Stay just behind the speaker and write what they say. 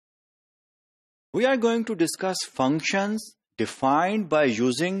We are going to discuss functions defined by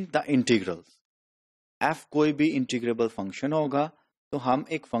using the integrals. f कोई भी integrable function होगा तो हम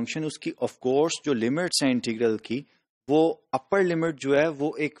एक फंक्शन उसकी ऑफ कोर्स जो लिमिट्स हैं इंटीग्रल की वो अपर लिमिट जो है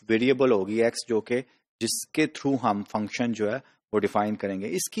वो एक वेरिएबल होगी x जो कि जिसके थ्रू हम फंक्शन जो है वो डिफाइन करेंगे.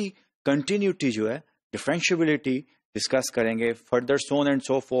 इसकी कंटिन्यूटी जो है डिफरेंशिएबिलिटी डिस्कस करेंगे further Son and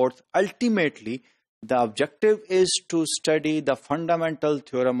so fourth. Ultimately the objective is to study the fundamental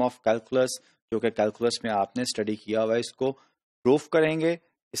theorem of calculus जो कि कैलकुलस में आपने स्टडी किया हुआ है. इसको प्रूफ करेंगे.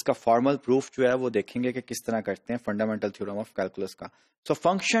 इसका फॉर्मल प्रूफ जो है वो देखेंगे कि किस तरह करते हैं फंडामेंटल थ्योरम ऑफ कैलकुलस का. So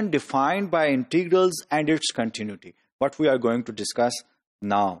function defined by integrals and it's continuity what we are going to discuss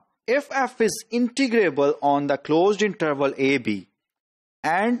now. If f is integrable on the closed interval a b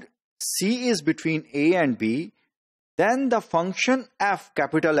and c is between a and b, then the function f,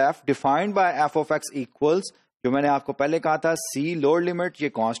 capital F, defined by f of x equals, जो मैंने आपको पहले कहा था c lower limit ये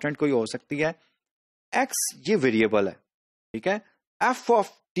constant कोई हो सकती है, x ये वेरिएबल है, ठीक है. f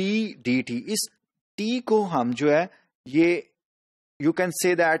of t dt, इस t को हम जो है ये you can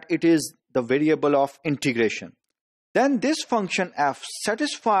say that it is the variable of integration. Then this function f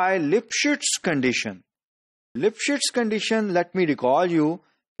satisfy Lipschitz condition. Lipschitz condition, let me recall you,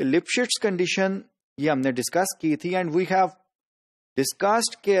 Lipschitz condition ये हमने डिस्कस की थी and we have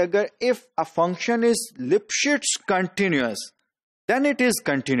discussed कि अगर if a function is Lipschitz continuous, then it is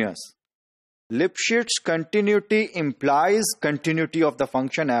continuous. Lipschitz continuity implies continuity of the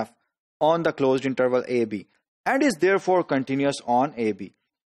function f on the closed interval ab and is therefore continuous on ab.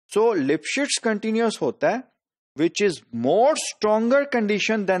 So Lipschitz continuous होता है which is more stronger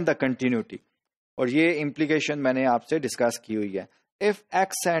condition than the continuity. और ये implication मैंने आपसे discuss की हुई है. If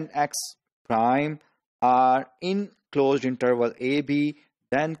x and x prime are in closed interval AB,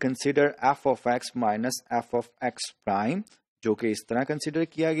 then consider f of x minus f of x prime, जो कि इस तरह कंसिडर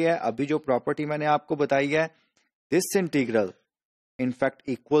किया गया है. अभी जो प्रॉपर्टी मैंने आपको बताई है, this integral in fact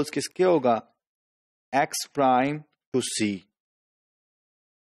equals किसके होगा, x prime to c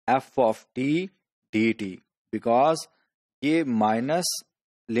f of t dt. Because ये माइनस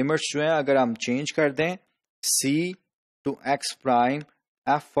लिमिट्स जो है अगर हम चेंज कर दें c to x prime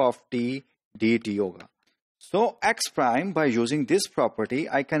f of t dt होगा. सो x prime by using this property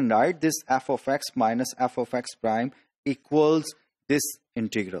I can write this f of x minus f of x prime equals this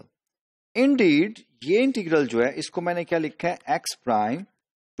integral. Indeed ये integral जो है इसको मैंने क्या लिखा है, x prime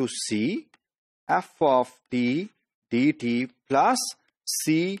to c f of t dt plus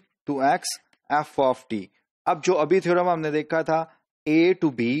c to x f of t. अब जो अभी थ्योरम हमने देखा था a to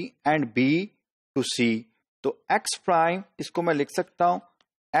b and b to c, तो x प्राइम इसको मैं लिख सकता हूं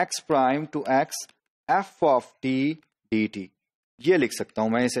x prime to x f of t dt, ये लिख सकता हूं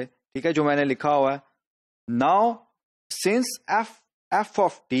मैं इसे, ठीक है, जो मैंने लिखा हुआ है. Now since f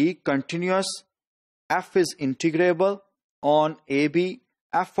of t continuous, f is integrable on ab,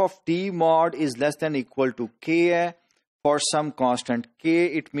 f of t mod is less than equal to k है for some constant k,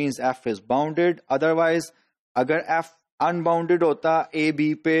 it means f is bounded. Otherwise अगर f unbounded होता A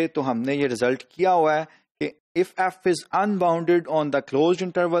B पे तो हमने ये result किया हुआ है कि if f is unbounded on the closed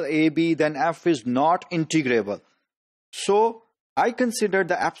interval A B then f is not integrable. So I consider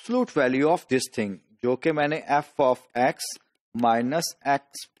the absolute value of this thing, जो कि मैंने f of x minus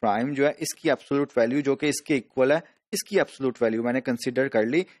x prime जो है इसकी एब्सोल्यूट वैल्यू जो कि इसके equal है, इसकी एब्सोल्यूट वैल्यू मैंने कंसिडर कर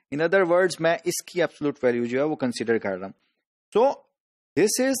ली. इन अदर वर्ड्स मैं इसकी एब्सोल्यूट वैल्यू जो है वो कंसिडर कर रहा हूं. सो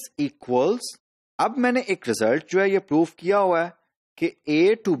दिस इज इक्वल्स, अब मैंने एक रिजल्ट जो है ये प्रूफ किया हुआ है कि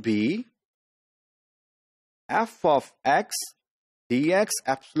a to b f of x dx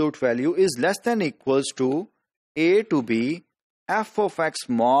absolute value is less than equals to a to b f of x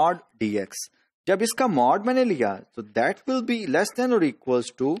mod dx. जब इसका मॉड मैंने लिया तो that will be less than और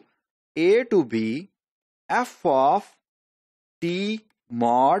equals to a to b f of t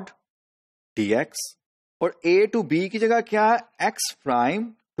mod dx, और a to b की जगह क्या है, x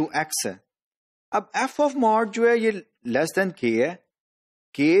प्राइम टू x है. अब f ऑफ मॉड जो है ये लेस देन k है,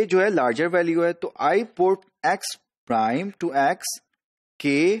 k जो है लार्जर वैल्यू है, तो I put x prime to x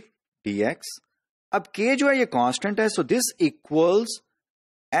k dx. अब k जो है ये कांस्टेंट है, so this equals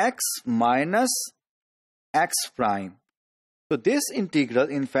x minus x prime. So this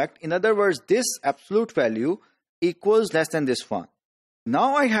integral, in fact, in other words, this absolute value equals less than this one. Now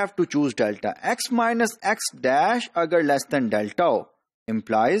I have to choose delta. X minus x dash अगर less than delta हो,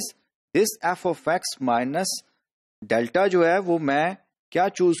 implies this f of x minus delta जो है वो मैं क्या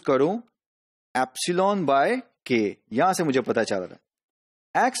choose करूं, epsilon bye k. यहां से मुझे पता चल रहा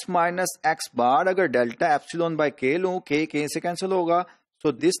है x माइनस x बार अगर डेल्टा एप्सिलॉन बाय k लूं, k से कैंसिल होगा,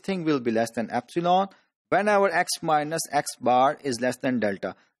 so this thing will be less than epsilon whenever x minus x bar is less than delta.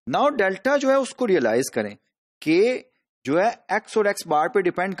 Now delta जो है उसको रियलाइज करें के जो है एक्स और एक्स बार पे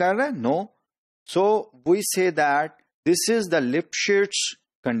डिपेंड कर रहा है, no, so we say that this is the लिपशिट्ज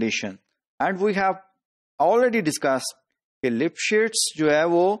condition and we have already discussed कि लिपशिट्ज जो है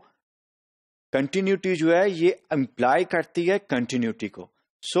वो कंटिन्यूटी जो है ये इंप्लाई करती है कंटिन्यूटी को.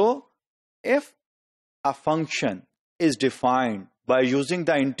 So if a function is defined by using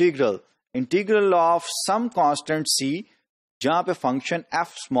the integral of some constant c, जहां पे फंक्शन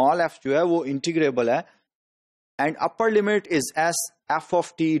f small f जो है वो इंटीग्रेबल है and upper limit is S f of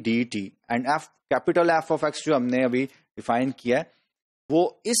t dt and f capital F of x जो हमने अभी define किया है वो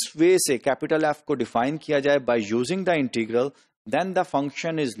इस वे से कैपिटल F को डिफाइन किया जाए by using the integral, then the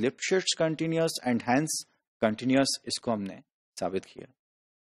function is लिपशिट्ज continuous and hence continuous. इसको हमने साबित किया.